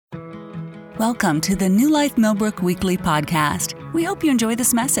Welcome to the New Life Millbrook Weekly Podcast. We hope you enjoy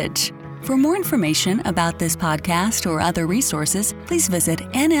this message. For more information about this podcast or other resources, please visit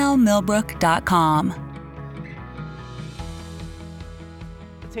nlmillbrook.com.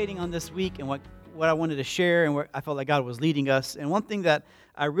 Meditating on this week and what I wanted to share and where I felt like God was leading us. And one thing that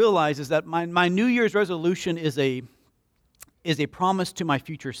I realized is that my New Year's resolution is a promise to my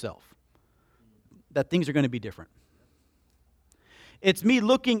future self that things are going to be different. It's me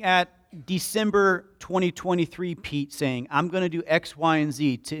looking at December 2023, Pete, saying, I'm going to do X, Y, and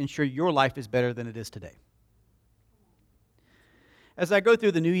Z to ensure your life is better than it is today. As I go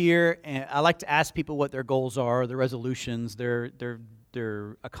through the new year, I like to ask people what their goals are, their resolutions, their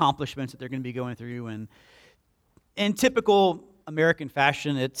accomplishments that they're going to be going through. And in typical American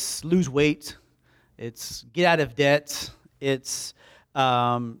fashion, it's lose weight, it's get out of debt, it's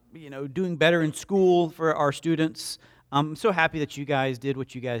doing better in school for our students. I'm so happy that you guys did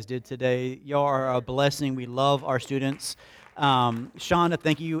what you guys did today. Y'all are a blessing. We love our students. Shauna,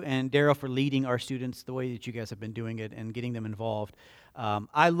 thank you, and Daryl for leading our students the way that you guys have been doing it and getting them involved.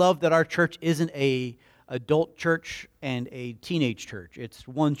 I love that our church isn't a adult church and a teenage church. It's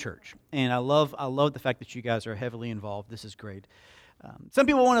one church, and I love the fact that you guys are heavily involved. This is great. Some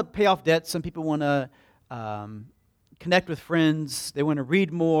people want to pay off debts. Some people want to connect with friends. They want to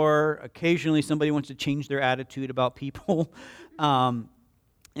read more. Occasionally, somebody wants to change their attitude about people. And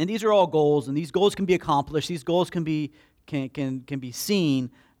these are all goals, and these goals can be accomplished. These goals can be seen.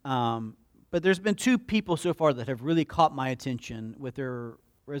 But there's been two people so far that have really caught my attention with their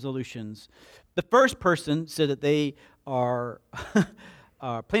resolutions. The first person said that they are,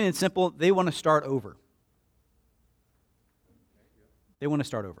 plain and simple, they want to start over. They want to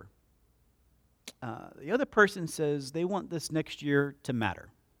start over. The other person says they want this next year to matter.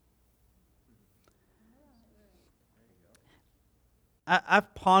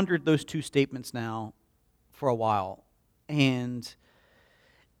 I've pondered those two statements now for a while, and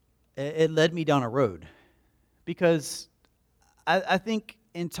it led me down a road. Because I think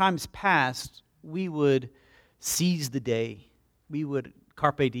in times past, we would seize the day. We would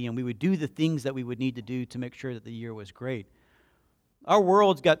carpe diem. We would do the things that we would need to do to make sure that the year was great. Our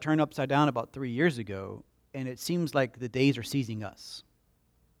worlds got turned upside down about 3 years ago, and it seems like the days are seizing us.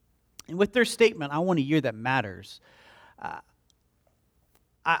 And with their statement, I want a year that matters,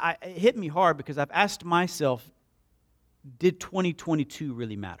 it hit me hard because I've asked myself, did 2022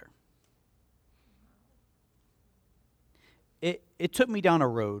 really matter? It took me down a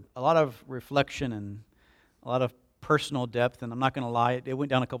road, a lot of reflection and a lot of personal depth, and I'm not going to lie, it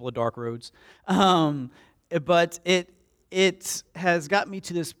went down a couple of dark roads. But it has got me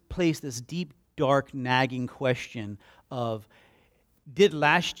to this place, this deep, dark, nagging question of, did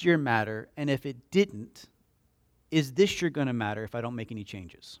last year matter? And if it didn't, is this year going to matter if I don't make any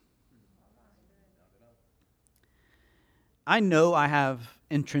changes? I know I have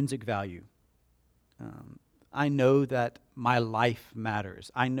intrinsic value. I know that my life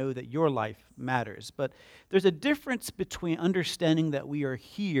matters. I know that your life matters. But there's a difference between understanding that we are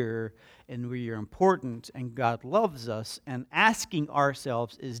here and we are important and God loves us and asking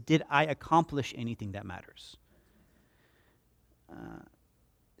ourselves is, did I accomplish anything that matters?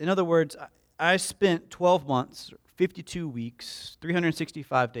 In other words, I spent 12 months, 52 weeks,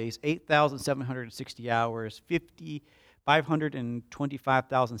 365 days, 8,760 hours,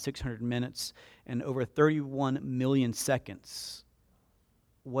 525,600 minutes, and over 31 million seconds.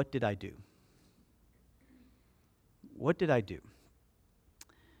 What did I do? What did I do?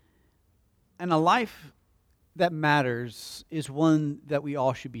 And a life that matters is one that we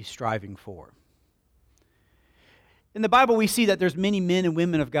all should be striving for. In the Bible, we see that there's many men and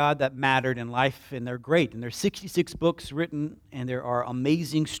women of God that mattered in life, and they're great. And there's 66 books written, and there are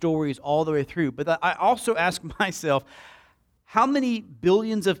amazing stories all the way through. But I also ask myself, how many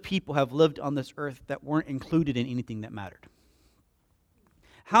billions of people have lived on this earth that weren't included in anything that mattered?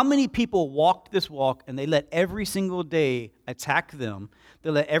 How many people walked this walk and they let every single day attack them? They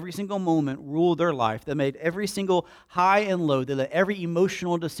let every single moment rule their life. They made every single high and low. They let every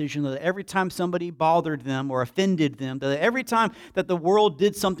emotional decision, they let every time somebody bothered them or offended them, they let every time that the world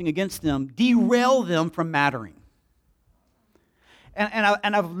did something against them, derail them from mattering.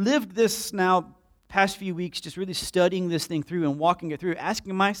 And I've lived this now past few weeks, just really studying this thing through and walking it through,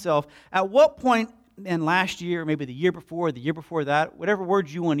 asking myself, at what point in last year, maybe the year before that, whatever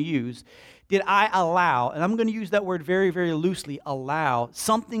words you want to use, did I allow, and I'm going to use that word very, very loosely, allow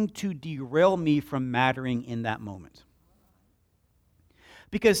something to derail me from mattering in that moment?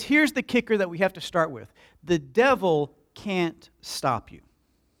 Because here's the kicker that we have to start with. The devil can't stop you.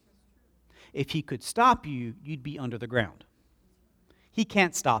 If he could stop you, you'd be under the ground. He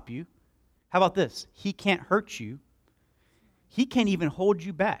can't stop you. How about this? He can't hurt you. He can't even hold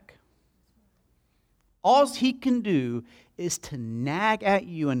you back. All he can do is to nag at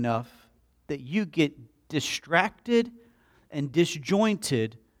you enough that you get distracted and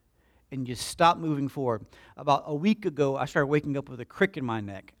disjointed and you stop moving forward. About a week ago, I started waking up with a crick in my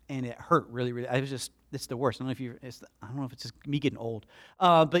neck, and it hurt really, really. It's the worst. I don't know if it's just me getting old,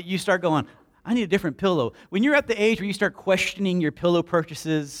 but you start going, I need a different pillow. When you're at the age where you start questioning your pillow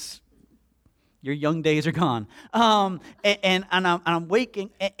purchases, your young days are gone. And I'm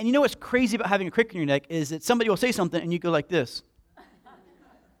waking, and you know what's crazy about having a crick in your neck is that somebody will say something, and you go like this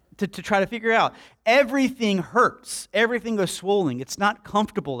to try to figure out. Everything hurts. Everything goes swollen. It's not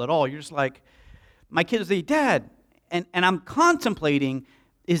comfortable at all. You're just like, my kids will say, Dad, and I'm contemplating,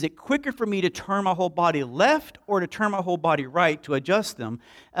 is it quicker for me to turn my whole body left or to turn my whole body right to address them?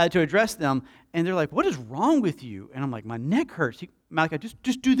 And they're like, what is wrong with you? And I'm like, my neck hurts. Malachi,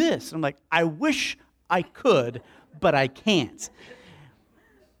 just do this. And I'm like, I wish I could, but I can't.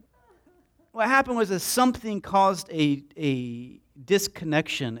 What happened was that something caused a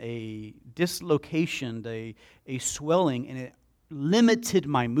disconnection, a dislocation, a swelling, and it limited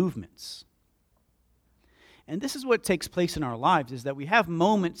my movements. And this is what takes place in our lives, is that we have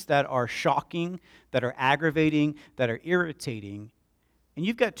moments that are shocking, that are aggravating, that are irritating, and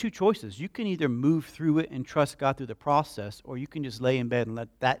you've got two choices. You can either move through it and trust God through the process, or you can just lay in bed and let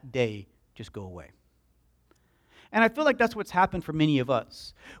that day just go away. And I feel like that's what's happened for many of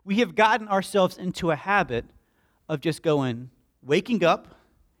us. We have gotten ourselves into a habit of just waking up,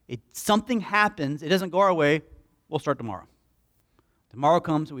 something happens, it doesn't go our way, we'll start tomorrow. Tomorrow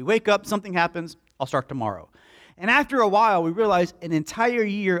comes, we wake up, something happens, I'll start tomorrow. And after a while, we realize an entire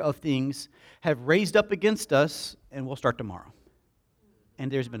year of things have raised up against us, and we'll start tomorrow.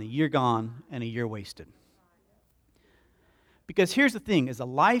 And there's been a year gone and a year wasted. Because here's the thing, is a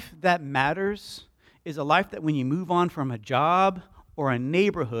life that matters is a life that when you move on from a job or a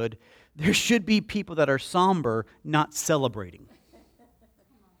neighborhood, there should be people that are somber, not celebrating.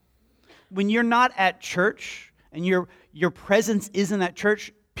 When you're not at church and your presence isn't at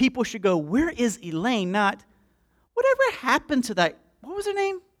church, people should go, where is Elaine? Not, whatever happened to that, what was her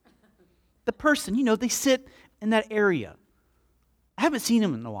name? The person, they sit in that area. I haven't seen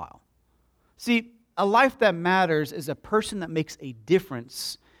him in a while. See, a life that matters is a person that makes a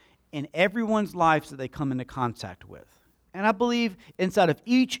difference in everyone's lives that they come into contact with. And I believe inside of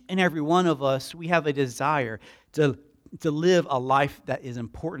each and every one of us, we have a desire to live a life that is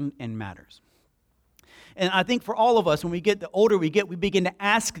important and matters. And I think for all of us, when the older we get, we begin to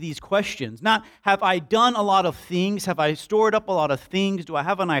ask these questions. Not, have I done a lot of things? Have I stored up a lot of things? Do I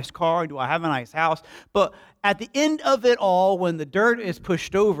have a nice car? Do I have a nice house? But at the end of it all, when the dirt is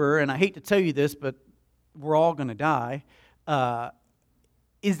pushed over, and I hate to tell you this, but we're all going to die,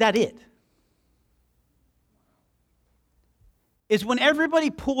 is that it? Is when everybody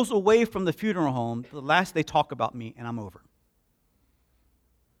pulls away from the funeral home, the last they talk about me, and I'm over.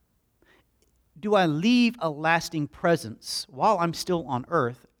 Do I leave a lasting presence while I'm still on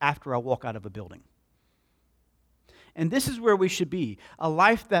earth after I walk out of a building? And this is where we should be. A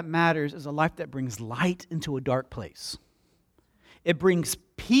life that matters is a life that brings light into a dark place. It brings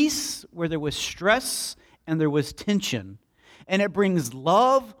peace where there was stress and there was tension. And it brings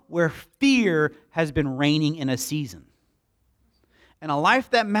love where fear has been reigning in a season. And a life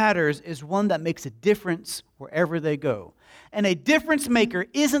that matters is one that makes a difference wherever they go. And a difference maker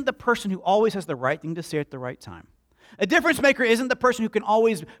isn't the person who always has the right thing to say at the right time. A difference maker isn't the person who can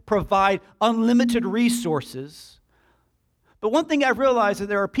always provide unlimited resources. But one thing I've realized is that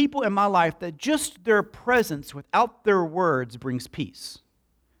there are people in my life that just their presence without their words brings peace.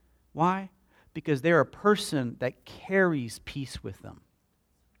 Why? Because they're a person that carries peace with them.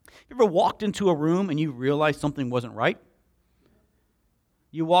 You ever walked into a room and you realized something wasn't right?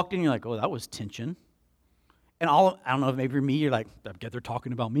 You walked in and you're like, oh, that was tension. And I don't know if maybe me, you're like, I bet they're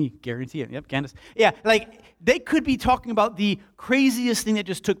talking about me, guarantee it. Yep, Candace. Yeah, like they could be talking about the craziest thing that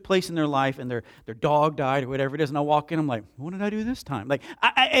just took place in their life and their dog died or whatever it is. And I walk in, I'm like, what did I do this time? Like,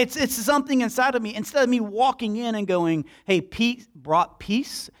 it's something inside of me. Instead of me walking in and going, hey, Pete brought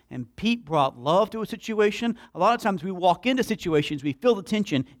peace and Pete brought love to a situation, a lot of times we walk into situations, we feel the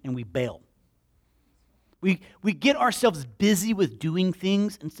tension, and we bail. We get ourselves busy with doing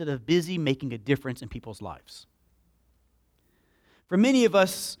things instead of busy making a difference in people's lives. For many of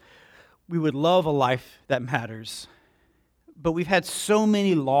us, we would love a life that matters, but we've had so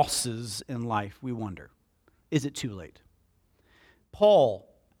many losses in life, we wonder, is it too late? Paul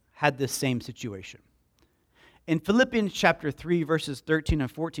had this same situation. In Philippians chapter 3, verses 13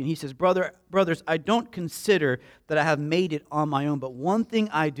 and 14, he says, brothers, I don't consider that I have made it on my own, but one thing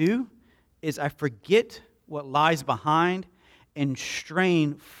I do, is I forget what lies behind and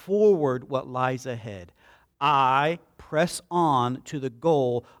strain forward what lies ahead. I press on to the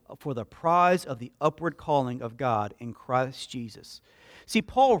goal for the prize of the upward calling of God in Christ Jesus. See,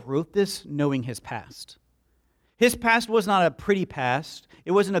 Paul wrote this knowing his past. His past was not a pretty past.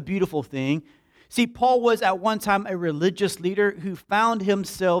 It wasn't a beautiful thing. See, Paul was at one time a religious leader who found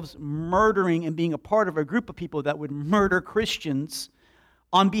himself murdering and being a part of a group of people that would murder Christians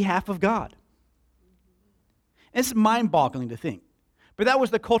on behalf of God. It's mind-boggling to think. But that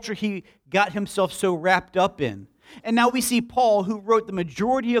was the culture he got himself so wrapped up in. And now we see Paul, who wrote the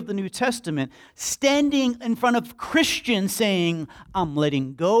majority of the New Testament, standing in front of Christians saying, I'm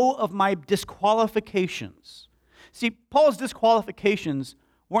letting go of my disqualifications. See, Paul's disqualifications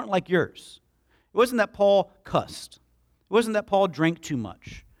weren't like yours. It wasn't that Paul cussed. It wasn't that Paul drank too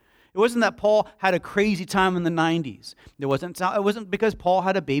much. It wasn't that Paul had a crazy time in the 90s. It wasn't because Paul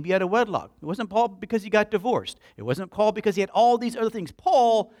had a baby out of wedlock. It wasn't Paul because he got divorced. It wasn't Paul because he had all these other things.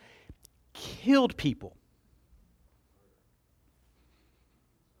 Paul killed people.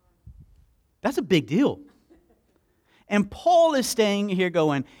 That's a big deal. And Paul is staying here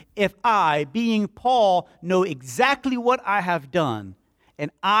going, if I, being Paul, know exactly what I have done,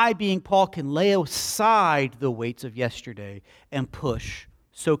 and I, being Paul, can lay aside the weights of yesterday and push,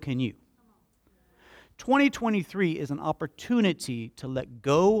 so can you. 2023 is an opportunity to let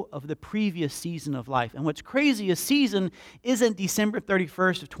go of the previous season of life. And what's crazy, a season isn't December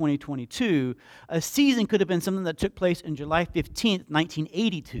 31st of 2022. A season could have been something that took place in July 15th,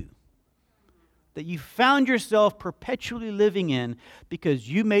 1982. That you found yourself perpetually living in because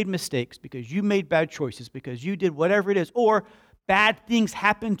you made mistakes, because you made bad choices, because you did whatever it is, or bad things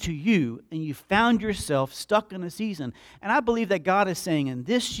happened to you and you found yourself stuck in a season. And I believe that God is saying in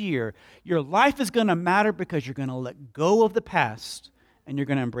this year, your life is going to matter because you're going to let go of the past and you're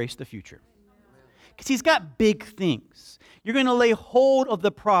going to embrace the future. Because He's got big things. You're going to lay hold of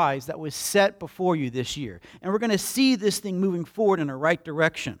the prize that was set before you this year. And we're going to see this thing moving forward in the right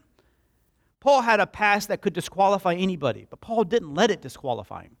direction. Paul had a past that could disqualify anybody, but Paul didn't let it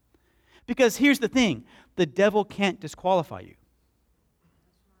disqualify him. Because here's the thing, the devil can't disqualify you.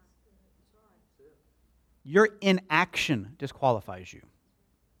 Your inaction disqualifies you.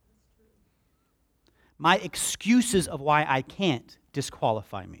 My excuses of why I can't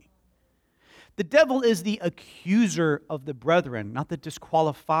disqualify me. The devil is the accuser of the brethren, not the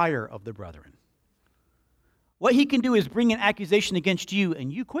disqualifier of the brethren. What he can do is bring an accusation against you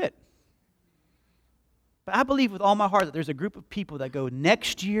and you quit. But I believe with all my heart that there's a group of people that go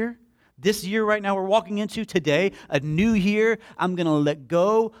next year, this year right now we're walking into today, a new year, I'm going to let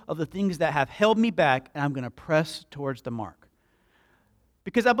go of the things that have held me back and I'm going to press towards the mark.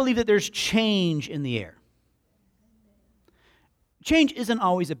 Because I believe that there's change in the air. Change isn't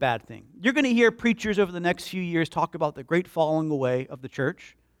always a bad thing. You're going to hear preachers over the next few years talk about the great falling away of the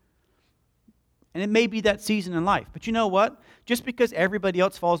church. And it may be that season in life. But you know what? Just because everybody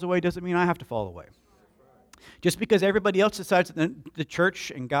else falls away doesn't mean I have to fall away. Just because everybody else decides that the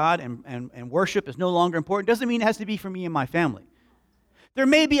church and God and worship is no longer important doesn't mean it has to be for me and my family. There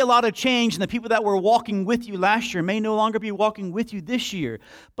may be a lot of change, and the people that were walking with you last year may no longer be walking with you this year.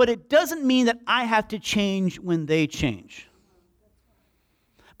 But it doesn't mean that I have to change when they change.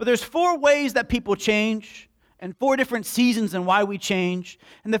 But there's 4 ways that people change, and 4 different seasons and why we change.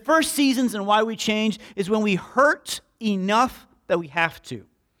 And the first seasons and why we change is when we hurt enough that we have to.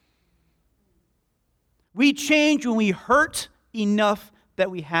 We change when we hurt enough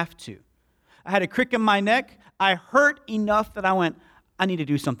that we have to. I had a crick in my neck. I hurt enough that I went, I need to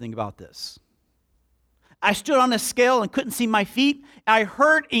do something about this. I stood on a scale and couldn't see my feet. I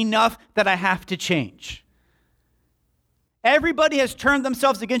hurt enough that I have to change. Everybody has turned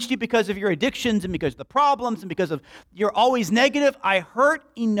themselves against you because of your addictions and because of the problems and because of you're always negative. I hurt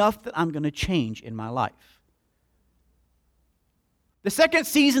enough that I'm going to change in my life. The second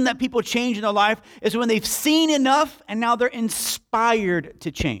season that people change in their life is when they've seen enough and now they're inspired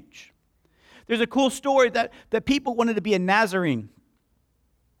to change. There's a cool story that people wanted to be a Nazarene.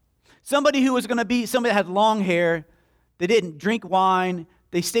 Somebody who was going to be, somebody that had long hair, they didn't drink wine,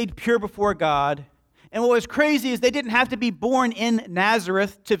 they stayed pure before God. And what was crazy is they didn't have to be born in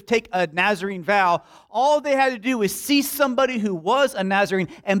Nazareth to take a Nazarene vow. All they had to do was see somebody who was a Nazarene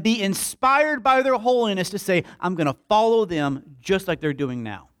and be inspired by their holiness to say, I'm going to follow them just like they're doing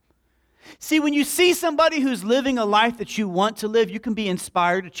now. See, when you see somebody who's living a life that you want to live, you can be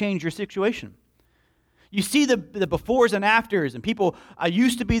inspired to change your situation. You see the befores and afters, and people, I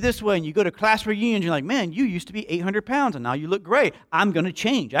used to be this way, and you go to class reunions, you're like, man, you used to be 800 pounds, and now you look great. I'm going to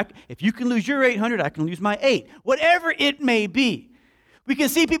change. If you can lose your 800, I can lose my 8. Whatever it may be. We can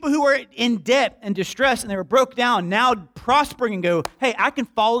see people who were in debt and distress and they were broke down, now prospering and go, hey, I can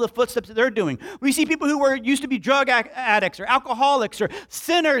follow the footsteps that they're doing. We see people who were used to be drug addicts or alcoholics or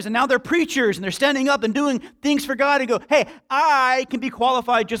sinners, and now they're preachers and they're standing up and doing things for God and go, hey, I can be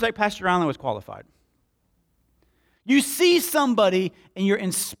qualified just like Pastor Allen was qualified. You see somebody and you're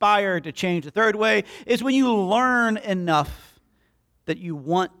inspired to change. The third way is when you learn enough that you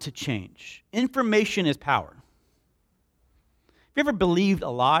want to change. Information is power. Have you ever believed a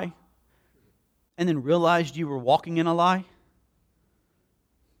lie and then realized you were walking in a lie?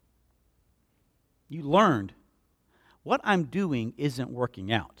 You learned what I'm doing isn't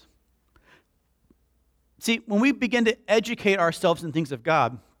working out. See, when we begin to educate ourselves in things of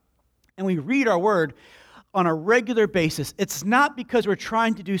God and we read our word on a regular basis, it's not because we're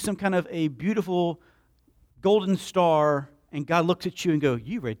trying to do some kind of a beautiful golden star and God looks at you and goes,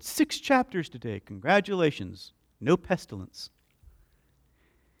 you read 6 chapters today. Congratulations. No pestilence.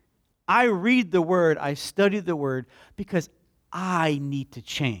 I read the word, I study the word because I need to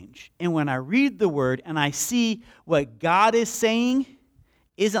change. And when I read the word and I see what God is saying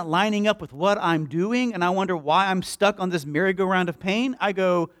isn't lining up with what I'm doing, and I wonder why I'm stuck on this merry-go-round of pain, I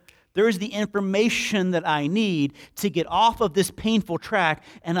go, there's the information that I need to get off of this painful track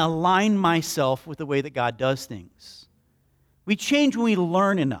and align myself with the way that God does things. We change when we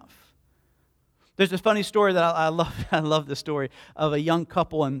learn enough. There's a funny story that I love. I love this story of a young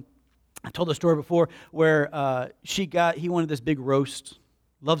couple, and I told the story before where he wanted this big roast,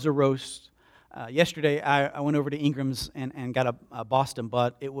 loves a roast. Yesterday, I went over to Ingram's and got a Boston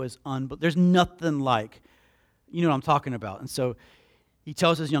butt. It was there's nothing like, you know what I'm talking about. And so he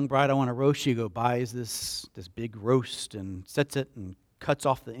tells his young bride, I want a roast. She buys this big roast and sets it and cuts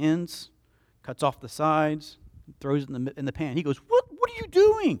off the ends, cuts off the sides, throws it in the pan. He goes, what are you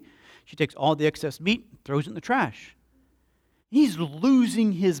doing? She takes all the excess meat, throws it in the trash. He's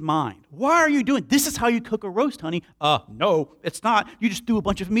losing his mind. Why are you doing? This is how you cook a roast, honey. No, it's not. You just threw a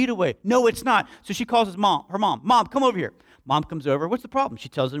bunch of meat away. No, it's not. So she calls her mom. Mom, come over here. Mom comes over. What's the problem? She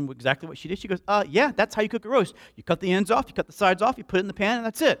tells him exactly what she did. She goes, yeah, that's how you cook a roast. You cut the ends off, you cut the sides off, you put it in the pan, and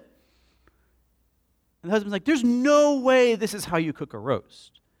that's it. And the husband's like, there's no way this is how you cook a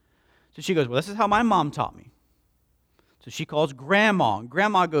roast. So she goes, well, this is how my mom taught me. So she calls Grandma. And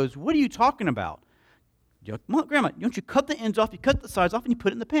Grandma goes, what are you talking about? Grandma, don't you cut the ends off, you cut the sides off, and you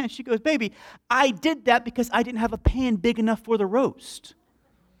put it in the pan. She goes, baby, I did that because I didn't have a pan big enough for the roast.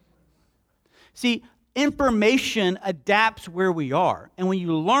 See, information adapts where we are. And when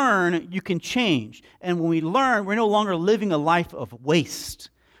you learn, you can change. And when we learn, we're no longer living a life of waste.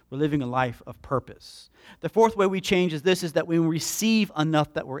 We're living a life of purpose. The fourth way we change is that we receive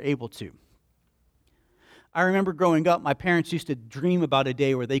enough that we're able to. I remember growing up, my parents used to dream about a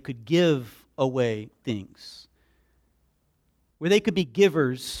day where they could give away things, where they could be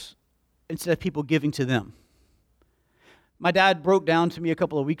givers instead of people giving to them. My dad broke down to me a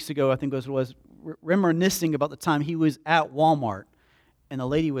couple of weeks ago, I think it was reminiscing about the time he was at Walmart and the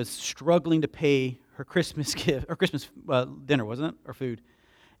lady was struggling to pay her Christmas gift, or Christmas dinner, wasn't it? Or food.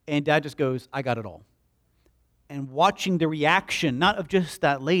 And Dad just goes, I got it all. And watching the reaction, not of just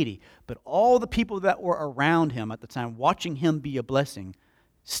that lady, but all the people that were around him at the time, watching him be a blessing,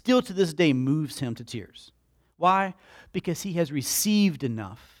 still to this day moves him to tears. Why? Because he has received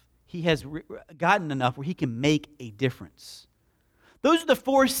enough. He has gotten enough where he can make a difference. Those are the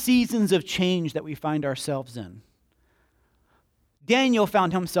 4 seasons of change that we find ourselves in. Daniel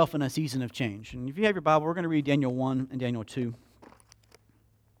found himself in a season of change. And if you have your Bible, we're going to read Daniel 1 and Daniel 2.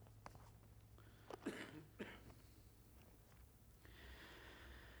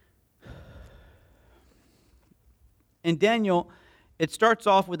 In Daniel, it starts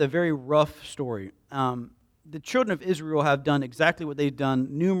off with a very rough story. The children of Israel have done exactly what they've done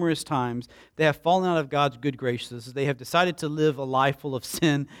numerous times. They have fallen out of God's good graces. They have decided to live a life full of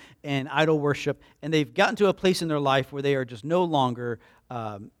sin and idol worship, and they've gotten to a place in their life where they are just no longer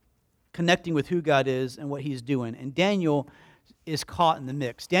connecting with who God is and what He's doing. And Daniel is caught in the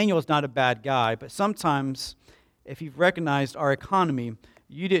mix. Daniel is not a bad guy, but sometimes, if you've recognized our economy,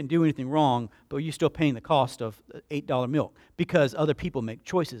 you didn't do anything wrong, but you're still paying the cost of $8 milk because other people make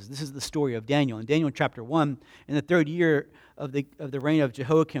choices. This is the story of Daniel. In Daniel chapter 1, in the 3rd year of the reign of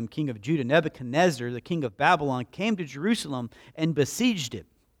Jehoiakim, king of Judah, Nebuchadnezzar, the king of Babylon, came to Jerusalem and besieged it.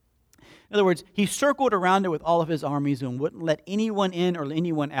 In other words, he circled around it with all of his armies and wouldn't let anyone in or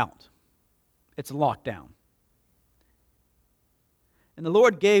anyone out. It's locked down. And the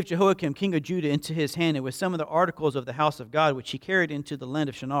Lord gave Jehoiakim, king of Judah, into his hand, and with some of the articles of the house of God, which he carried into the land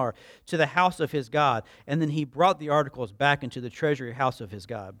of Shinar, to the house of his God. And then he brought the articles back into the treasury house of his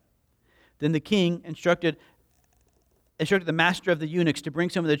God. Then the king instructed instructed the master of the eunuchs to bring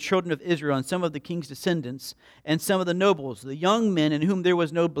some of the children of Israel and some of the king's descendants and some of the nobles, the young men in whom there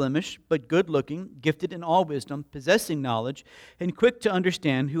was no blemish, but good-looking, gifted in all wisdom, possessing knowledge, and quick to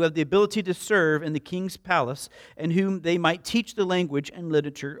understand, who have the ability to serve in the king's palace, and whom they might teach the language and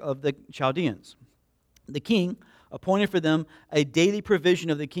literature of the Chaldeans. The king appointed for them a daily provision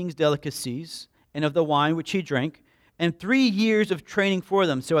of the king's delicacies and of the wine which he drank, and 3 years of training for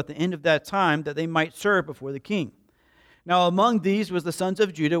them, so at the end of that time that they might serve before the king. Now among these was the sons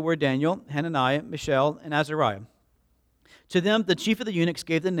of Judah were Daniel, Hananiah, Mishael, and Azariah. To them the chief of the eunuchs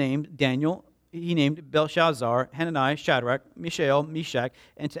gave the name Daniel. He named Belshazzar, Hananiah, Shadrach, Mishael, Meshach,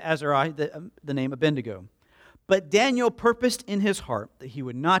 and to Azariah the name Abednego. But Daniel purposed in his heart that he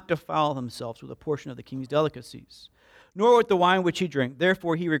would not defile himself with a portion of the king's delicacies, nor with the wine which he drank.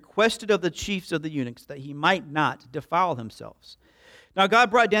 Therefore he requested of the chiefs of the eunuchs that he might not defile himself. Now God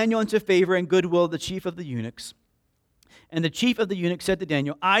brought Daniel into favor and goodwill of the chief of the eunuchs. And the chief of the eunuchs said to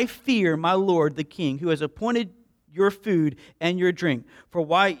Daniel, I fear my lord the king, who has appointed your food and your drink, for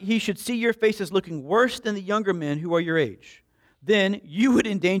why he should see your faces looking worse than the younger men who are your age. Then you would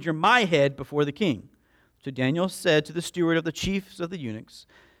endanger my head before the king. So Daniel said to the steward of the chiefs of the eunuchs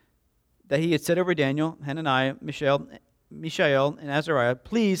that he had set over Daniel, Hananiah, Mishael, and Azariah,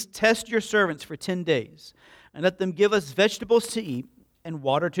 please test your servants for 10 days, and let them give us vegetables to eat and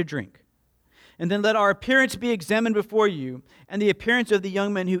water to drink. And then let our appearance be examined before you, and the appearance of the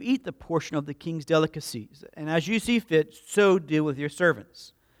young men who eat the portion of the king's delicacies. And as you see fit, so deal with your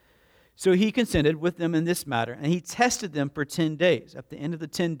servants. So he consented with them in this matter, and he tested them for 10 days. At the end of the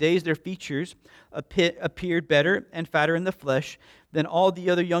 10 days, their features appeared better and fatter in the flesh than all the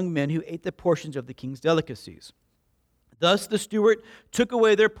other young men who ate the portions of the king's delicacies. Thus the steward took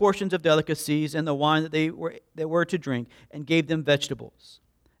away their portions of delicacies and the wine that they were to drink, and gave them vegetables.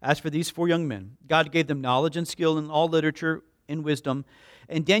 As for these 4 young men, God gave them knowledge and skill in all literature and wisdom,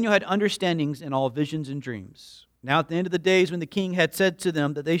 and Daniel had understandings in all visions and dreams. Now at the end of the days, when the king had said to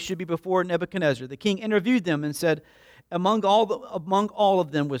them that they should be before Nebuchadnezzar, the king interviewed them and said, Among all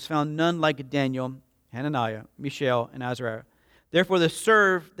of them was found none like Daniel, Hananiah, Mishael, and Azariah. Therefore they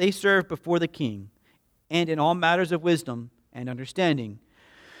served before the king, and in all matters of wisdom and understanding,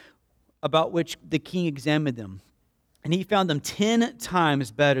 about which the king examined them. And he found them 10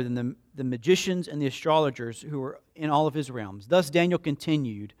 times better than the magicians and the astrologers who were in all of his realms. Thus Daniel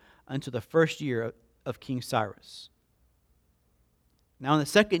continued until the first year of King Cyrus. Now in the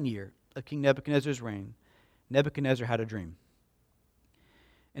second year of King Nebuchadnezzar's reign, Nebuchadnezzar had a dream.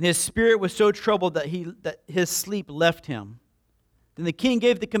 And his spirit was so troubled that his sleep left him. Then the king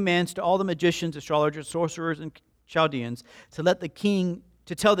gave the commands to all the magicians, astrologers, sorcerers, and Chaldeans to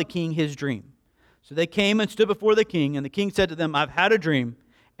tell the king his dream. So they came and stood before the king, and the king said to them, I've had a dream,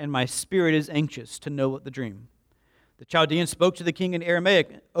 and my spirit is anxious to know what the dream. The Chaldeans spoke to the king in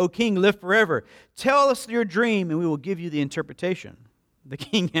Aramaic, O king, live forever. Tell us your dream, and we will give you the interpretation. The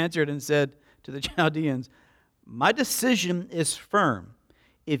king answered and said to the Chaldeans, My decision is firm.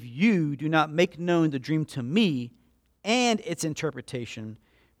 If you do not make known the dream to me and its interpretation,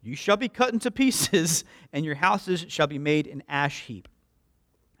 you shall be cut into pieces, and your houses shall be made an ash heap.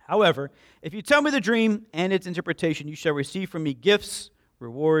 However, if you tell me the dream and its interpretation, you shall receive from me gifts,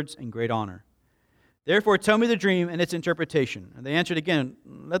 rewards, and great honor. Therefore, tell me the dream and its interpretation. And they answered again,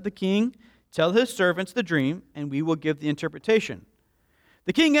 Let the king tell his servants the dream, and we will give the interpretation.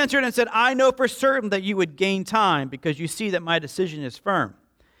 The king answered and said, I know for certain that you would gain time, because you see that my decision is firm.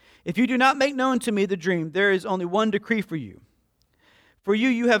 If you do not make known to me the dream, there is only one decree for you. For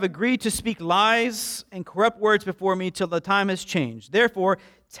you have agreed to speak lies and corrupt words before me till the time has changed. Therefore,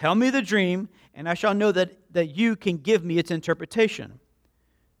 tell me the dream, and I shall know that you can give me its interpretation.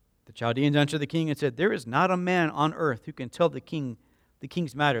 The Chaldeans answered the king and said, There is not a man on earth who can tell the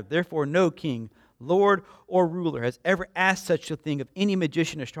king's matter. Therefore, no king, lord, or ruler has ever asked such a thing of any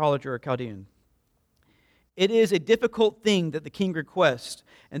magician, astrologer, or Chaldean. It is a difficult thing that the king requests,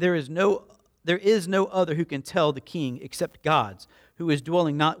 and there is no other who can tell the king except God's, who is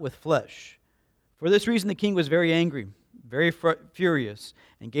dwelling not with flesh. For this reason the king was very angry, very furious,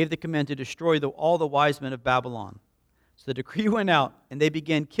 and gave the command to destroy all the wise men of Babylon. So the decree went out, and they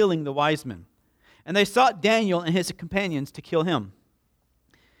began killing the wise men. And they sought Daniel and his companions to kill him.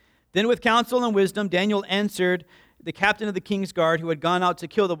 Then with counsel and wisdom Daniel answered the captain of the king's guard, who had gone out to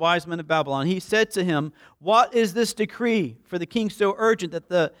kill the wise men of Babylon. He said to him, What is this decree? For the king so urgent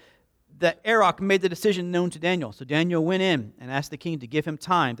that Arioch made the decision known to Daniel. So Daniel went in and asked the king to give him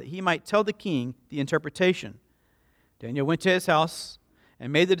time, that he might tell the king the interpretation. Daniel went to his house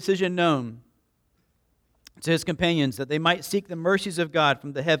and made the decision known to his companions, that they might seek the mercies of God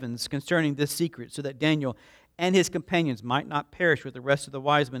from the heavens concerning this secret, so that Daniel and his companions might not perish with the rest of the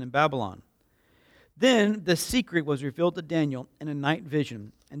wise men in Babylon. Then the secret was revealed to Daniel in a night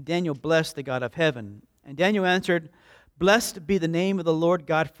vision, and Daniel blessed the God of heaven. And Daniel answered, Blessed be the name of the Lord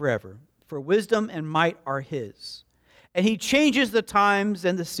God forever, for wisdom and might are his. And he changes the times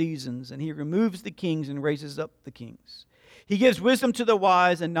and the seasons, and he removes the kings and raises up the kings. He gives wisdom to the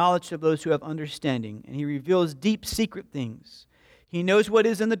wise and knowledge to those who have understanding, and he reveals deep secret things. He knows what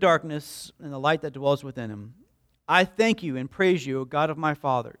is in the darkness and the light that dwells within him. I thank you and praise you, O God of my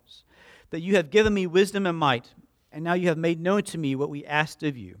fathers, that you have given me wisdom and might, and now you have made known to me what we asked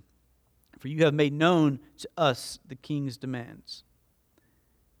of you. For you have made known to us the king's demands.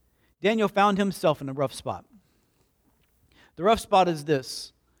 Daniel found himself in a rough spot. The rough spot is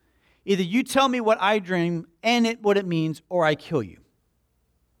this. Either you tell me what I dream and what it means, or I kill you.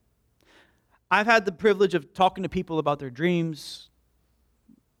 I've had the privilege of talking to people about their dreams.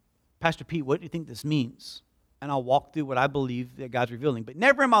 Pastor Pete, what do you think this means? And I'll walk through what I believe that God's revealing. But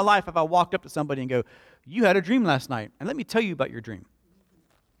never in my life have I walked up to somebody and go, you had a dream last night, and let me tell you about your dream.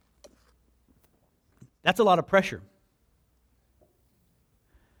 That's a lot of pressure.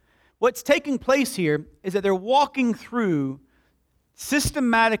 What's taking place here is that they're walking through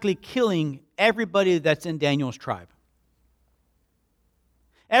systematically killing everybody that's in Daniel's tribe.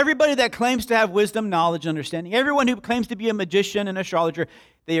 Everybody that claims to have wisdom, knowledge, and understanding, everyone who claims to be a magician and astrologer,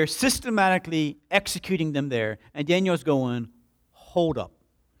 they are systematically executing them there. And Daniel's going, hold up.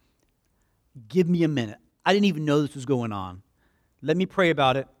 Give me a minute. I didn't even know this was going on. Let me pray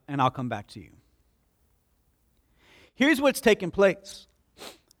about it, and I'll come back to you. Here's what's taking place.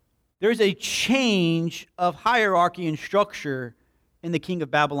 There's a change of hierarchy and structure in the king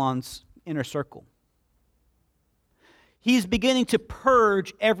of Babylon's inner circle. He's beginning to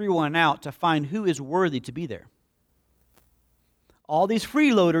purge everyone out to find who is worthy to be there. All these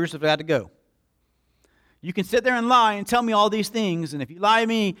freeloaders have got to go. You can sit there and lie and tell me all these things, and if you lie to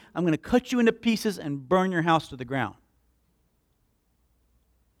me, I'm going to cut you into pieces and burn your house to the ground.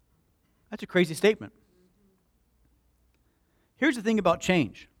 That's a crazy statement. Here's the thing about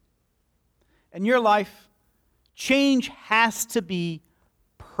change. In your life, change has to be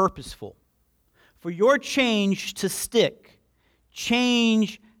purposeful. For your change to stick,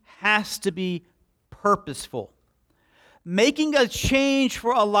 change has to be purposeful. Making a change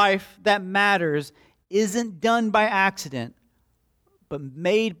for a life that matters isn't done by accident, but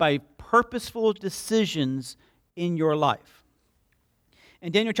made by purposeful decisions in your life.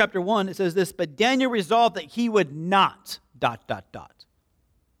 In Daniel chapter 1, it says this, but Daniel resolved that he would not, ...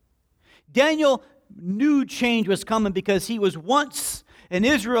 Daniel knew change was coming because he was once an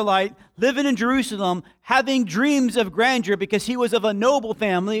Israelite living in Jerusalem, having dreams of grandeur because he was of a noble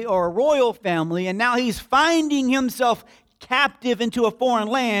family or a royal family, and now he's finding himself captive into a foreign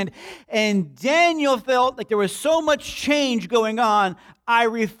land. And Daniel felt like there was so much change going on, I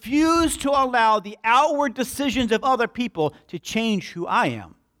refuse to allow the outward decisions of other people to change who I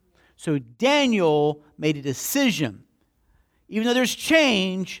am. So Daniel made a decision. Even though there's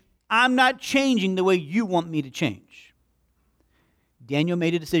change, I'm not changing the way you want me to change. Daniel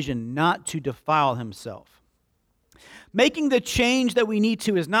made a decision not to defile himself. Making the change that we need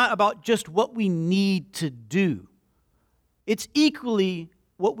to is not about just what we need to do. It's equally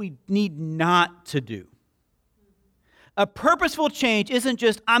what we need not to do. A purposeful change isn't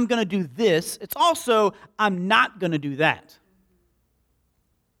just, I'm going to do this. It's also, I'm not going to do that.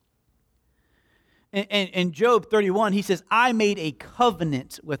 In Job 31, he says, I made a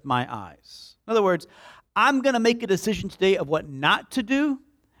covenant with my eyes. In other words, I'm going to make a decision today of what not to do,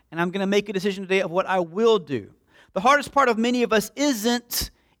 and I'm going to make a decision today of what I will do. The hardest part of many of us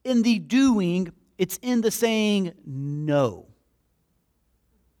isn't in the doing, it's in the saying no.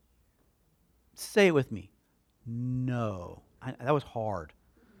 Say it with me. No. That was hard.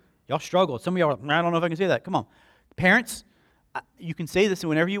 Y'all struggled. Some of y'all are like, I don't know if I can say that. Come on. Parents, you can say this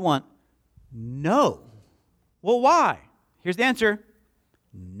whenever you want. No. Well, why? Here's the answer.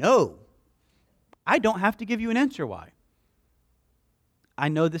 No. I don't have to give you an answer why. I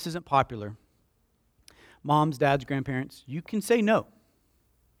know this isn't popular. Moms, dads, grandparents, you can say no.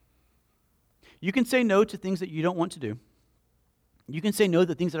 You can say no to things that you don't want to do. You can say no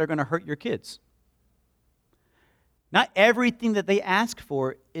to things that are going to hurt your kids. Not everything that they ask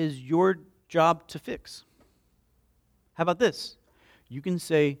for is your job to fix. How about this? You can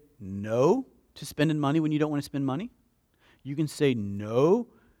say no to spending money when you don't want to spend money. You can say no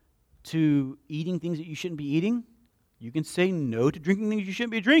to eating things that you shouldn't be eating. You can say no to drinking things you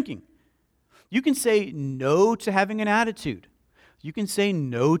shouldn't be drinking. You can say no to having an attitude. You can say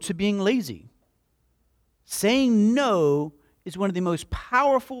no to being lazy. Saying no is one of the most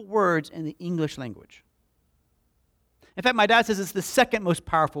powerful words in the English language. In fact, my dad says it's the second most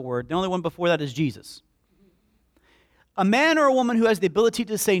powerful word. The only one before that is Jesus. A man or a woman who has the ability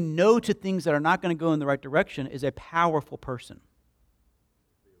to say no to things that are not going to go in the right direction is a powerful person.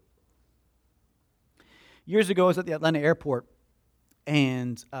 Years ago, I was at the Atlanta airport,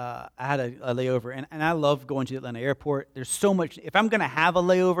 and I had a layover, and I love going to the Atlanta airport. There's so much. If I'm going to have a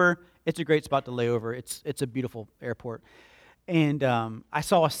layover, it's a great spot to lay over. It's a beautiful airport. And I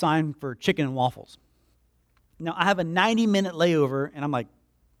saw a sign for chicken and waffles. Now, I have a 90-minute layover, and I'm like,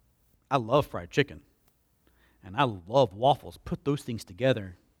 I love fried chicken, and I love waffles. Put those things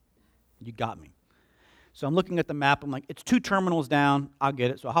together, you got me. So I'm looking at the map. I'm like, it's 2 terminals down. I'll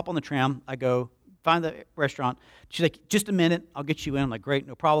get it. So I hop on the tram. I go find the restaurant. She's like, just a minute. I'll get you in. I'm like, great,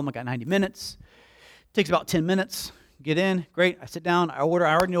 no problem. I got 90 minutes. Takes about 10 minutes. Get in. Great. I sit down. I order.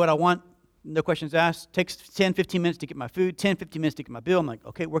 I already know what I want. No questions asked. Takes 10, 15 minutes to get my food, 10, 15 minutes to get my bill. I'm like,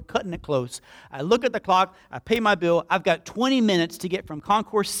 okay, we're cutting it close. I look at the clock. I pay my bill. I've got 20 minutes to get from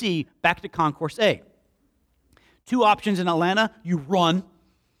Concourse C back to Concourse A. 2 options in Atlanta. You run,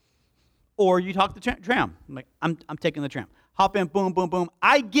 or you talk the tram. I'm like, I'm taking the tram. Hop in, boom, boom, boom.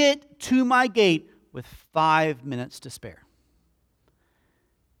 I get to my gate with 5 minutes to spare.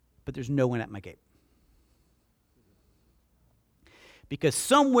 But there's no one at my gate. Because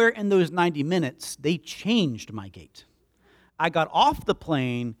somewhere in those 90 minutes, they changed my gate. I got off the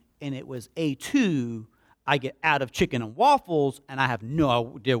plane, and it was A2. I get out of chicken and waffles, and I have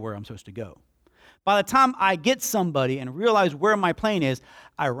no idea where I'm supposed to go. By the time I get somebody and realize where my plane is,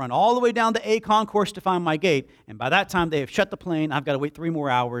 I run all the way down to A concourse to find my gate, and by that time, they have shut the plane. I've got to wait 3 more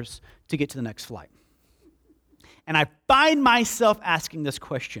hours to get to the next flight. And I find myself asking this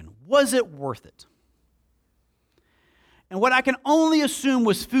question, was it worth it? And what I can only assume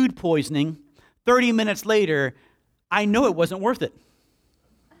was food poisoning, 30 minutes later, I know it wasn't worth it.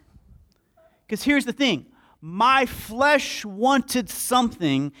 Because here's the thing. My flesh wanted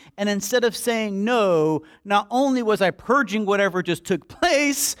something, and instead of saying no, not only was I purging whatever just took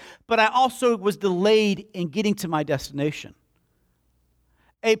place, but I also was delayed in getting to my destination.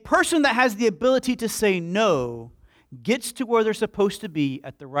 A person that has the ability to say no gets to where they're supposed to be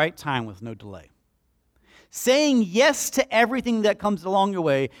at the right time with no delay. Saying yes to everything that comes along your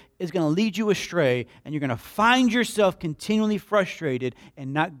way is going to lead you astray, and you're going to find yourself continually frustrated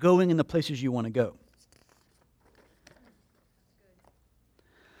and not going in the places you want to go.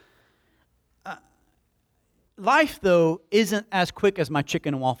 Life, though, isn't as quick as my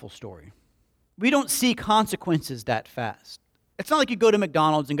chicken and waffle story. We don't see consequences that fast. It's not like you go to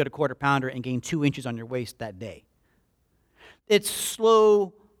McDonald's and get a Quarter Pounder and gain 2 inches on your waist that day. It's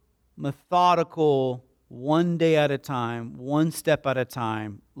slow, methodical, one day at a time, one step at a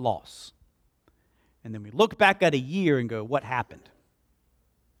time loss. And then we look back at a year and go, what happened?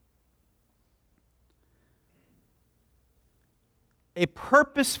 A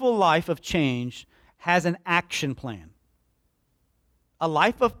purposeful life of change has an action plan. A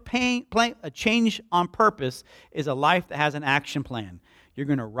life of a change on purpose is a life that has an action plan. You're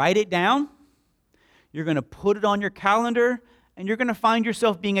going to write it down, you're going to put it on your calendar, and you're going to find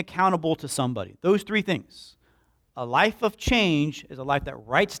yourself being accountable to somebody. Those 3 things. A life of change is a life that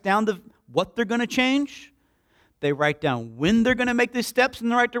writes down what they're going to change. They write down when they're going to make the steps in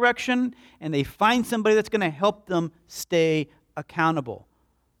the right direction, and they find somebody that's going to help them stay accountable.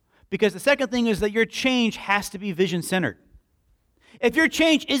 Because the second thing is that your change has to be vision-centered. If your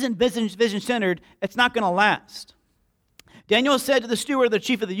change isn't vision-centered, it's not going to last. Daniel said to the steward, the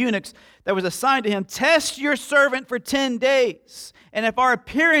chief of the eunuchs that was assigned to him, test your servant for 10 days. And if our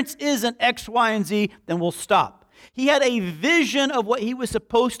appearance isn't X, Y, and Z, then we'll stop. He had a vision of what he was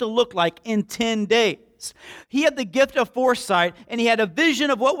supposed to look like in 10 days. He had the gift of foresight, and he had a vision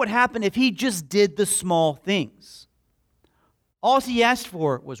of what would happen if he just did the small things. All he asked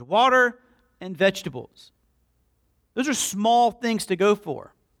for was water and vegetables. Those are small things to go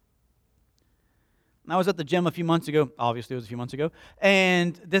for. I was at the gym a few months ago. Obviously, it was a few months ago.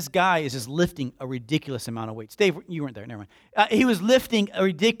 And this guy is just lifting a ridiculous amount of weight. Dave, you weren't there. Never mind. He was lifting a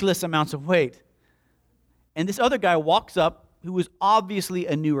ridiculous amounts of weight. And this other guy walks up, who was obviously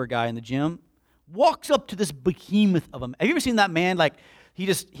a newer guy in the gym, walks up to this behemoth of him. Have you ever seen that man? Like, he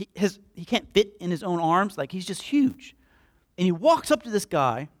can't fit in his own arms. Like, he's just huge. And he walks up to this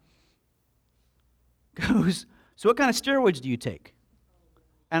guy, goes, so what kind of steroids do you take?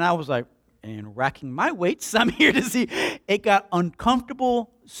 And I was like, and racking my weights, I'm here to see. It got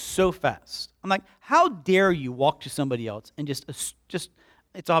uncomfortable so fast. I'm like, how dare you walk to somebody else and just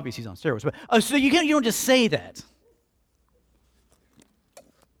it's obvious he's on steroids, but so you don't just say that.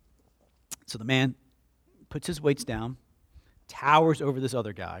 So the man puts his weights down, towers over this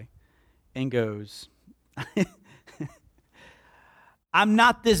other guy, and goes, I'm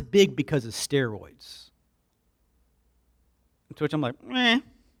not this big because of steroids. To which I'm like, eh.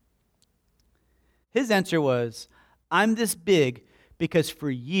 His answer was, I'm this big because for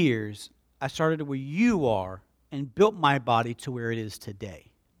years I started where you are and built my body to where it is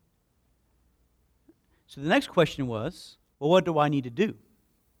today. So the next question was, well, what do I need to do?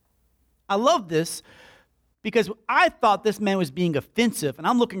 I love this because I thought this man was being offensive, and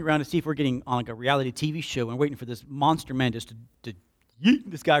I'm looking around to see if we're getting on like a reality TV show and waiting for this monster man just to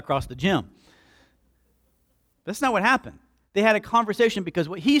yeet this guy across the gym. That's not what happened. They had a conversation because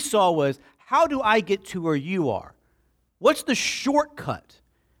what he saw was, how do I get to where you are? What's the shortcut?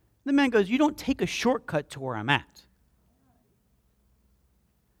 The man goes, you don't take a shortcut to where I'm at.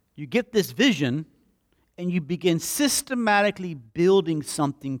 You get this vision and you begin systematically building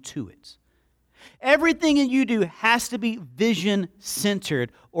something to it. Everything that you do has to be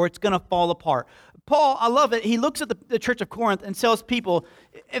vision-centered or it's going to fall apart. Paul, I love it. He looks at the church of Corinth and tells people,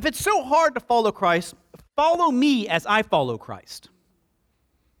 if it's so hard to follow Christ, follow me as I follow Christ.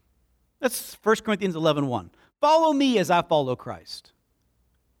 That's 1 Corinthians 11:1. Follow me as I follow Christ.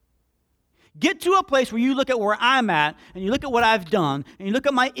 Get to a place where you look at where I'm at, and you look at what I've done, and you look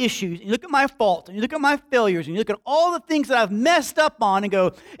at my issues, and you look at my faults, and you look at my failures, and you look at all the things that I've messed up on, and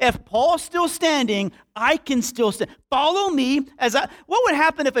go, if Paul's still standing, I can still stand. Follow me as I... What would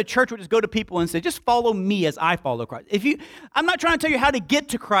happen if a church would just go to people and say, just follow me as I follow Christ? I'm not trying to tell you how to get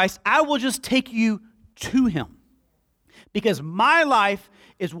to Christ. I will just take you to him. Because my life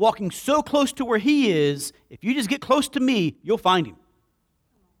is walking so close to where he is, if you just get close to me, you'll find him.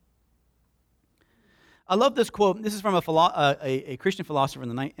 I love this quote. This is from a Christian philosopher in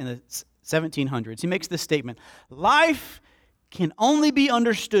the 1700s. He makes this statement: life can only be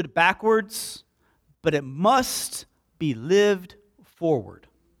understood backwards, but it must be lived forward.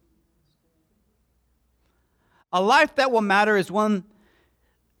 A life that will matter is one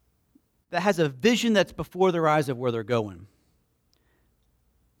that has a vision that's before their eyes of where they're going.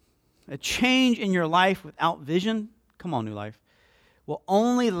 A change in your life without vision, come on, New Life, will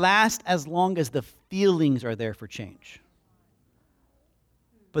only last as long as the feelings are there for change.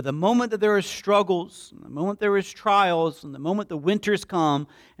 But the moment that there is struggles, the moment there is trials, and the moment the winters come,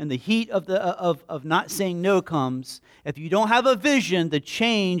 and the heat of not saying no comes, if you don't have a vision, the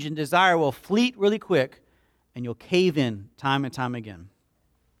change and desire will fleet really quick, and you'll cave in time and time again.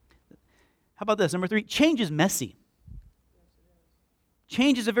 How about this? Number 3, change is messy.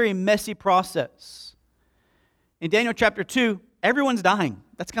 Change is a very messy process. In Daniel chapter 2, everyone's dying.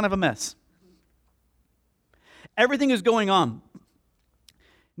 That's kind of a mess. Everything is going on.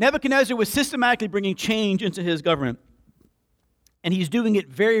 Nebuchadnezzar was systematically bringing change into his government, and he's doing it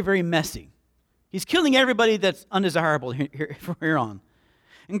very, very messy. He's killing everybody that's undesirable from here on.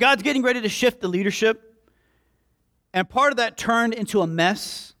 And God's getting ready to shift the leadership, and part of that turned into a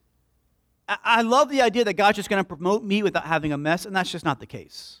mess. I love the idea that God's just going to promote me without having a mess, and that's just not the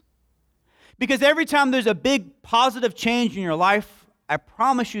case. Because every time there's a big positive change in your life, I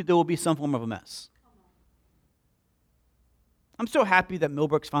promise you there will be some form of a mess. I'm so happy that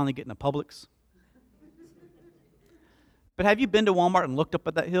Millbrook's finally getting a Publix. But have you been to Walmart and looked up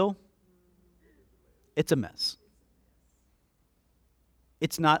at that hill? It's a mess.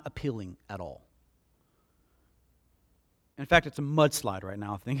 It's not appealing at all. In fact, it's a mudslide right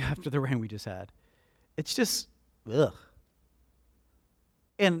now, I think, after the rain we just had. It's just, ugh.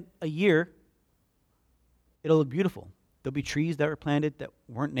 In a year, it'll look beautiful. There'll be trees that were planted that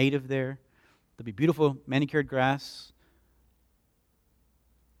weren't native there. There'll be beautiful manicured grass.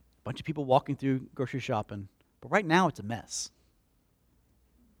 A bunch of people walking through grocery shopping. But right now, it's a mess.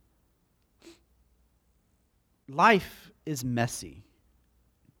 Life is messy.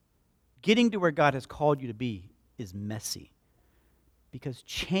 Getting to where God has called you to be is messy. Because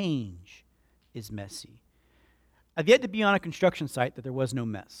change is messy. I've yet to be on a construction site that there was no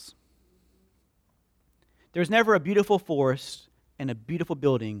mess. There's never a beautiful forest and a beautiful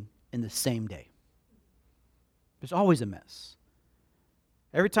building in the same day. There's always a mess.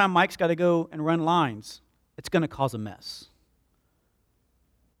 Every time Mike's got to go and run lines, it's going to cause a mess.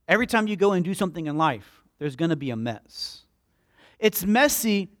 Every time you go and do something in life, there's going to be a mess. It's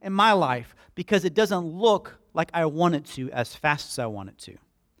messy in my life because it doesn't look like I want it to as fast as I want it to.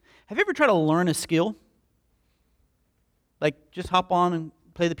 Have you ever tried to learn a skill? Like just hop on and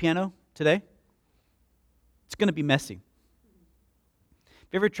play the piano today? It's going to be messy. Have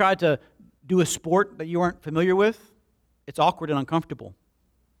you ever tried to do a sport that you aren't familiar with? It's awkward and uncomfortable.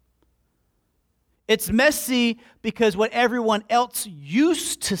 It's messy because what everyone else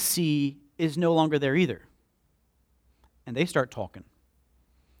used to see is no longer there either. And they start talking.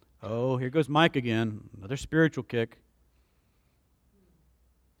 Oh, here goes Mike again. Another spiritual kick.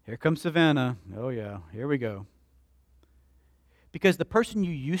 Here comes Savannah. Oh, yeah, here we go. Because the person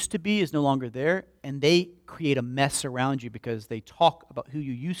you used to be is no longer there, and they create a mess around you because they talk about who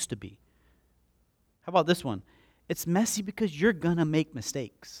you used to be. How about this one? It's messy because you're going to make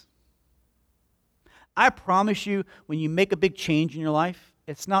mistakes. I promise you, when you make a big change in your life,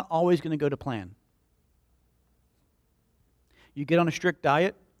 it's not always going to go to plan. You get on a strict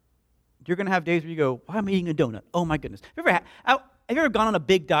diet, you're going to have days where you go, why am I eating a donut? Oh, my goodness. Have you ever gone on a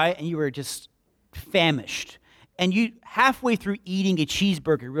big diet and you were just famished? And you, halfway through eating a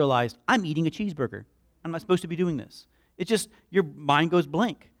cheeseburger, realized, I'm eating a cheeseburger. I'm not supposed to be doing this. It's just, your mind goes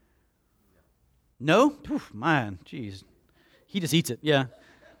blank. No? Oof, man, geez. He just eats it, yeah.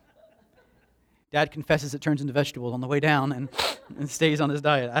 Dad confesses it turns into vegetables on the way down and stays on his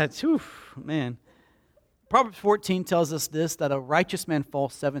diet. Man. Proverbs 14 tells us this, that a righteous man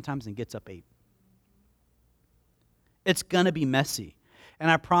falls 7 times and gets up 8. It's going to be messy. And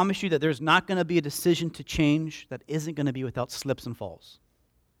I promise you that there's not going to be a decision to change that isn't going to be without slips and falls.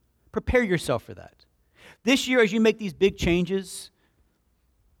 Prepare yourself for that. This year, as you make these big changes,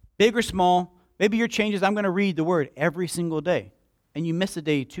 big or small, maybe your change is I'm going to read the Word every single day, and you miss a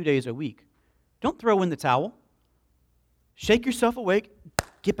day, 2 days a week. Don't throw in the towel. Shake yourself awake,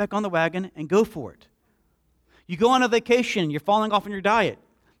 get back on the wagon, and go for it. You go on a vacation, you're falling off on your diet.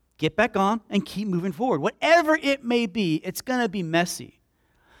 Get back on and keep moving forward. Whatever it may be, it's going to be messy.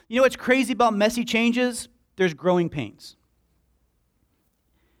 You know what's crazy about messy changes? There's growing pains.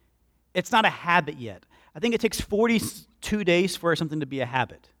 It's not a habit yet. I think it takes 42 days for something to be a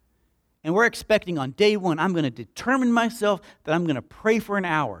habit. And we're expecting on day 1, I'm going to determine myself that I'm going to pray for an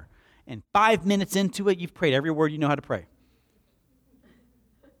hour. And 5 minutes into it, you've prayed every word you know how to pray.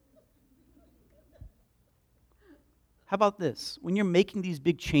 How about this? When you're making these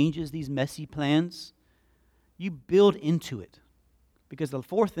big changes, these messy plans, you build into it. Because the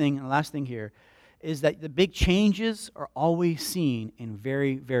fourth thing and the last thing here is that the big changes are always seen in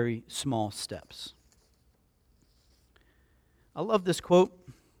very, very small steps. I love this quote.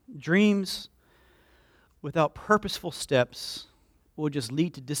 Dreams without purposeful steps will just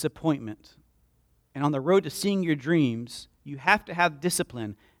lead to disappointment. And on the road to seeing your dreams, you have to have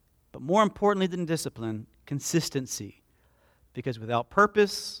discipline, but more importantly than discipline, consistency. Because without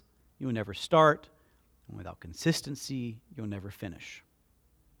purpose, you will never start, and without consistency, you'll never finish.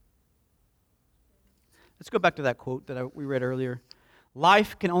 Let's go back to that quote that we read earlier.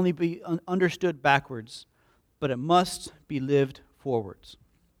 Life can only be understood backwards, but it must be lived forwards.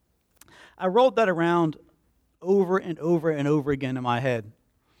 I rolled that around over and over and over again in my head.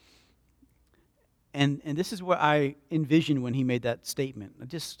 And this is what I envisioned when he made that statement.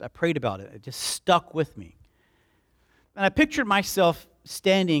 I prayed about it. It just stuck with me. And I pictured myself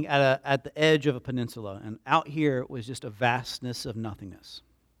standing at the edge of a peninsula, and out here was just a vastness of nothingness.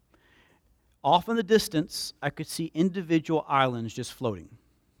 Off in the distance, I could see individual islands just floating.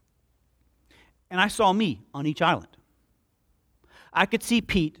 And I saw me on each island. I could see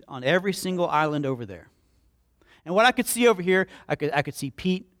Pete on every single island over there. And what I could see over here, I could see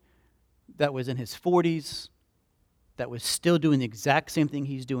Pete that was in his 40s, that was still doing the exact same thing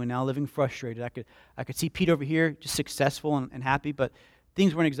he's doing now, living frustrated. I could see Pete over here just successful and happy, but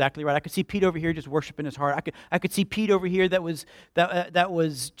things weren't exactly right. I could see Pete over here just worshiping his heart. I could see Pete over here that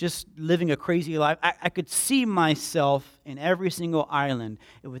was just living a crazy life. I could see myself in every single island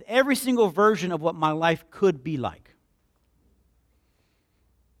with every single version of what my life could be like.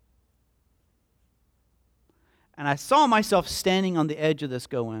 And I saw myself standing on the edge of this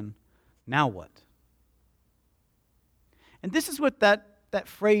going, now what? And this is what that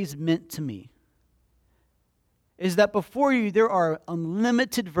phrase meant to me. Is that before you there are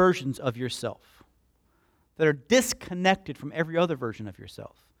unlimited versions of yourself that are disconnected from every other version of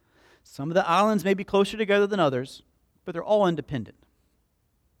yourself. Some of the islands may be closer together than others, but they're all independent.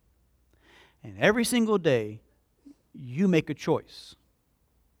 And every single day, you make a choice.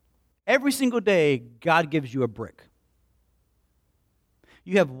 Every single day, God gives you a brick.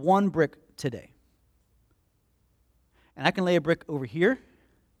 You have one brick today. And I can lay a brick over here.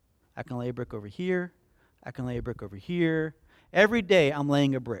 I can lay a brick over here. I can lay a brick over here. Every day I'm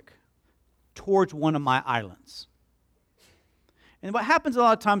laying a brick towards one of my islands. And what happens a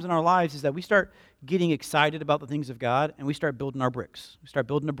lot of times in our lives is that we start getting excited about the things of God and we start building our bricks. We start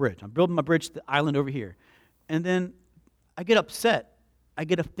building a bridge. I'm building my bridge to the island over here. And then I get upset. I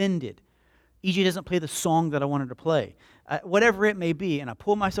get offended. EJ doesn't play the song that I wanted to play. Whatever it may be. And I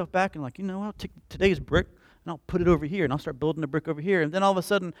pull myself back and I'll take today's brick and I'll put it over here, and I'll start building a brick over here. And then all of a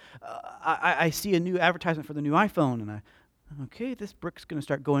sudden, I see a new advertisement for the new iPhone, and okay, this brick's going to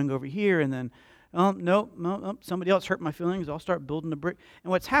start going over here. And then No, somebody else hurt my feelings. I'll start building a brick.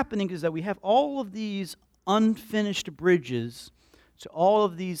 And what's happening is that we have all of these unfinished bridges to all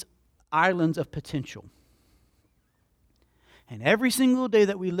of these islands of potential. And every single day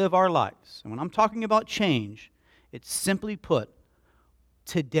that we live our lives, and when I'm talking about change, it's simply put,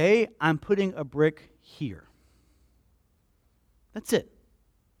 today I'm putting a brick here. That's it.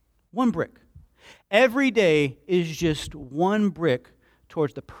 One brick. Every day is just one brick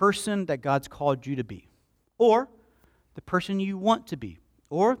towards the person that God's called you to be, or the person you want to be,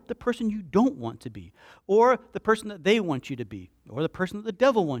 or the person you don't want to be, or the person that they want you to be, or the person that the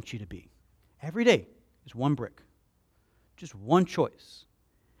devil wants you to be. Every day is one brick. Just one choice.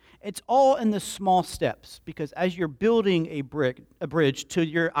 It's all in the small steps, because as you're building a bridge to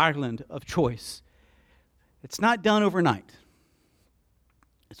your island of choice, it's not done overnight.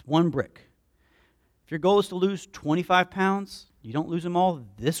 It's one brick. If your goal is to lose 25 pounds, you don't lose them all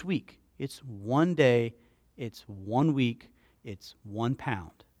this week. It's one day, it's 1 week, it's 1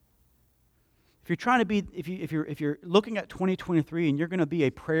 pound. If you're trying to be, if you're looking at 2023 and you're going to be a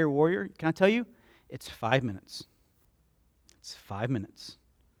prayer warrior, can I tell you? It's 5 minutes. It's 5 minutes.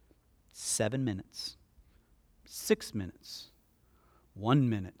 7 minutes. 6 minutes. 1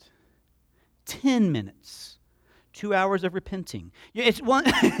 minute. 10 minutes. 2 hours of repenting. Yeah, it's one.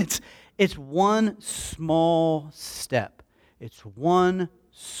 It's one small step. It's one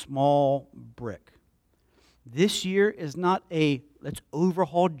small brick. This year is not a let's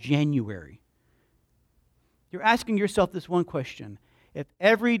overhaul January. You're asking yourself this one question. If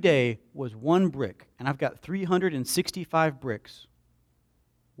every day was one brick, and I've got 365 bricks,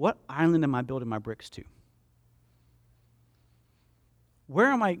 what island am I building my bricks to? Where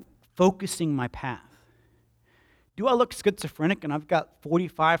am I focusing my path? Do I look schizophrenic and I've got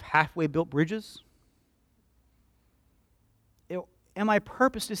 45 halfway built bridges? Am I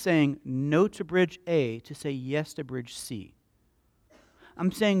purposely saying no to bridge A to say yes to bridge C?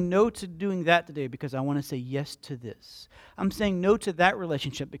 I'm saying no to doing that today because I want to say yes to this. I'm saying no to that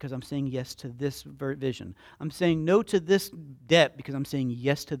relationship because I'm saying yes to this vision. I'm saying no to this debt because I'm saying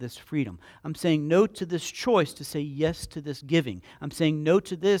yes to this freedom. I'm saying no to this choice to say yes to this giving. I'm saying no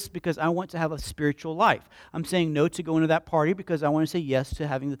to this because I want to have a spiritual life. I'm saying no to going to that party because I want to say yes to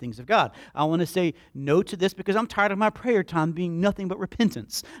having the things of God. I want to say no to this because I'm tired of my prayer time being nothing but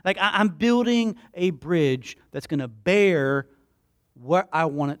repentance. Like I'm building a bridge that's going to bear what I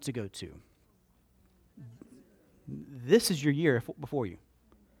want it to go to. This is your year before you.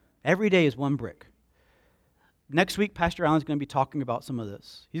 Every day is one brick. Next week, Pastor Allen's going to be talking about some of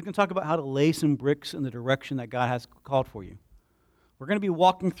this. He's going to talk about how to lay some bricks in the direction that God has called for you. We're going to be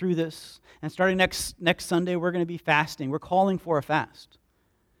walking through this, and starting next Sunday, we're going to be fasting. We're calling for a fast.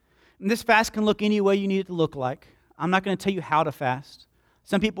 And this fast can look any way you need it to look like. I'm not going to tell you how to fast.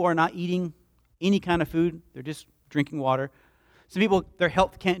 Some people are not eating any kind of food. They're just drinking water. Some people, their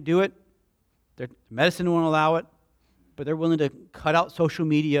health can't do it. Their medicine won't allow it. But they're willing to cut out social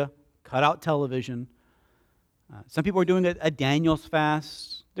media, cut out television. Some people are doing a Daniel's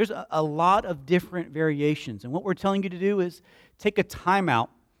fast. There's a lot of different variations. And what we're telling you to do is take a time out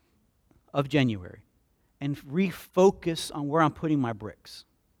of January and refocus on where I'm putting my bricks.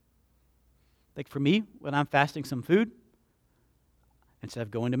 Like for me, when I'm fasting some food, instead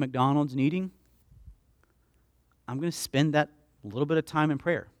of going to McDonald's and eating, I'm going to spend that a little bit of time in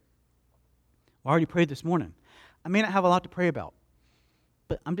prayer. I already prayed this morning. I may not have a lot to pray about,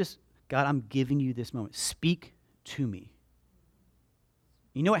 but God, I'm giving you this moment. Speak to me.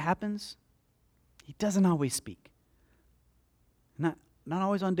 You know what happens? He doesn't always speak. Not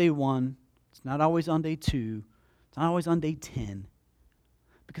always on day 1. It's not always on day 2. It's not always on day 10.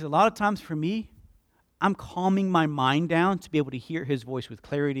 Because a lot of times for me, I'm calming my mind down to be able to hear his voice with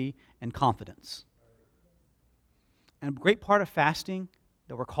clarity and confidence. And a great part of fasting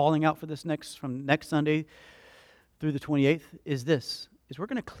that we're calling out for this from next Sunday through the 28th is we're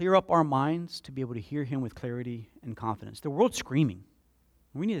going to clear up our minds to be able to hear him with clarity and confidence. The world's screaming.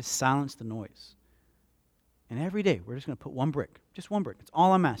 We need to silence the noise. And every day, we're just going to put one brick, just one brick. That's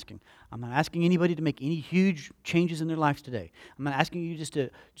all I'm asking. I'm not asking anybody to make any huge changes in their lives today. I'm not asking you just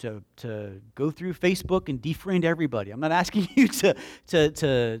to go through Facebook and defriend everybody. I'm not asking you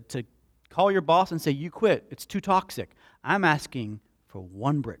to call your boss and say, you quit. It's too toxic. I'm asking for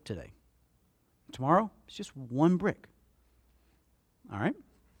one brick today. Tomorrow, it's just one brick. All right?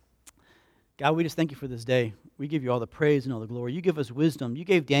 God, we just thank you for this day. We give you all the praise and all the glory. You give us wisdom. You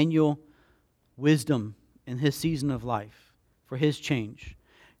gave Daniel wisdom in his season of life for his change.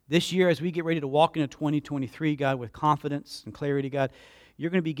 This year, as we get ready to walk into 2023, God, with confidence and clarity, God, you're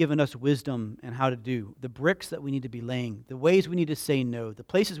going to be giving us wisdom and how to do the bricks that we need to be laying, the ways we need to say no, the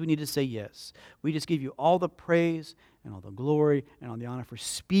places we need to say yes. We just give you all the praise and all the glory and all the honor for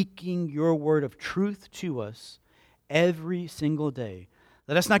speaking your word of truth to us every single day.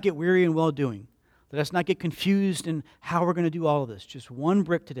 Let us not get weary in well-doing. Let us not get confused in how we're going to do all of this. Just one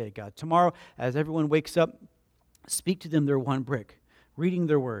brick today, God. Tomorrow, as everyone wakes up, speak to them their one brick. Reading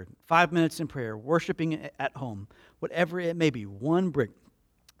their word, 5 minutes in prayer, worshiping at home, whatever it may be, one brick.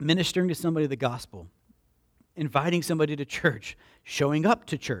 Ministering to somebody the gospel, inviting somebody to church, showing up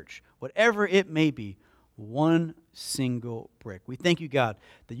to church, whatever it may be, one single brick. We thank you, God,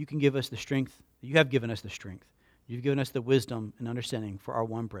 that you can give us the strength, that you have given us the strength. You've given us the wisdom and understanding for our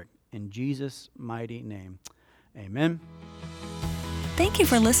one brick. In Jesus' mighty name, amen. Thank you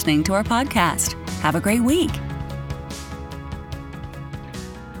for listening to our podcast. Have a great week.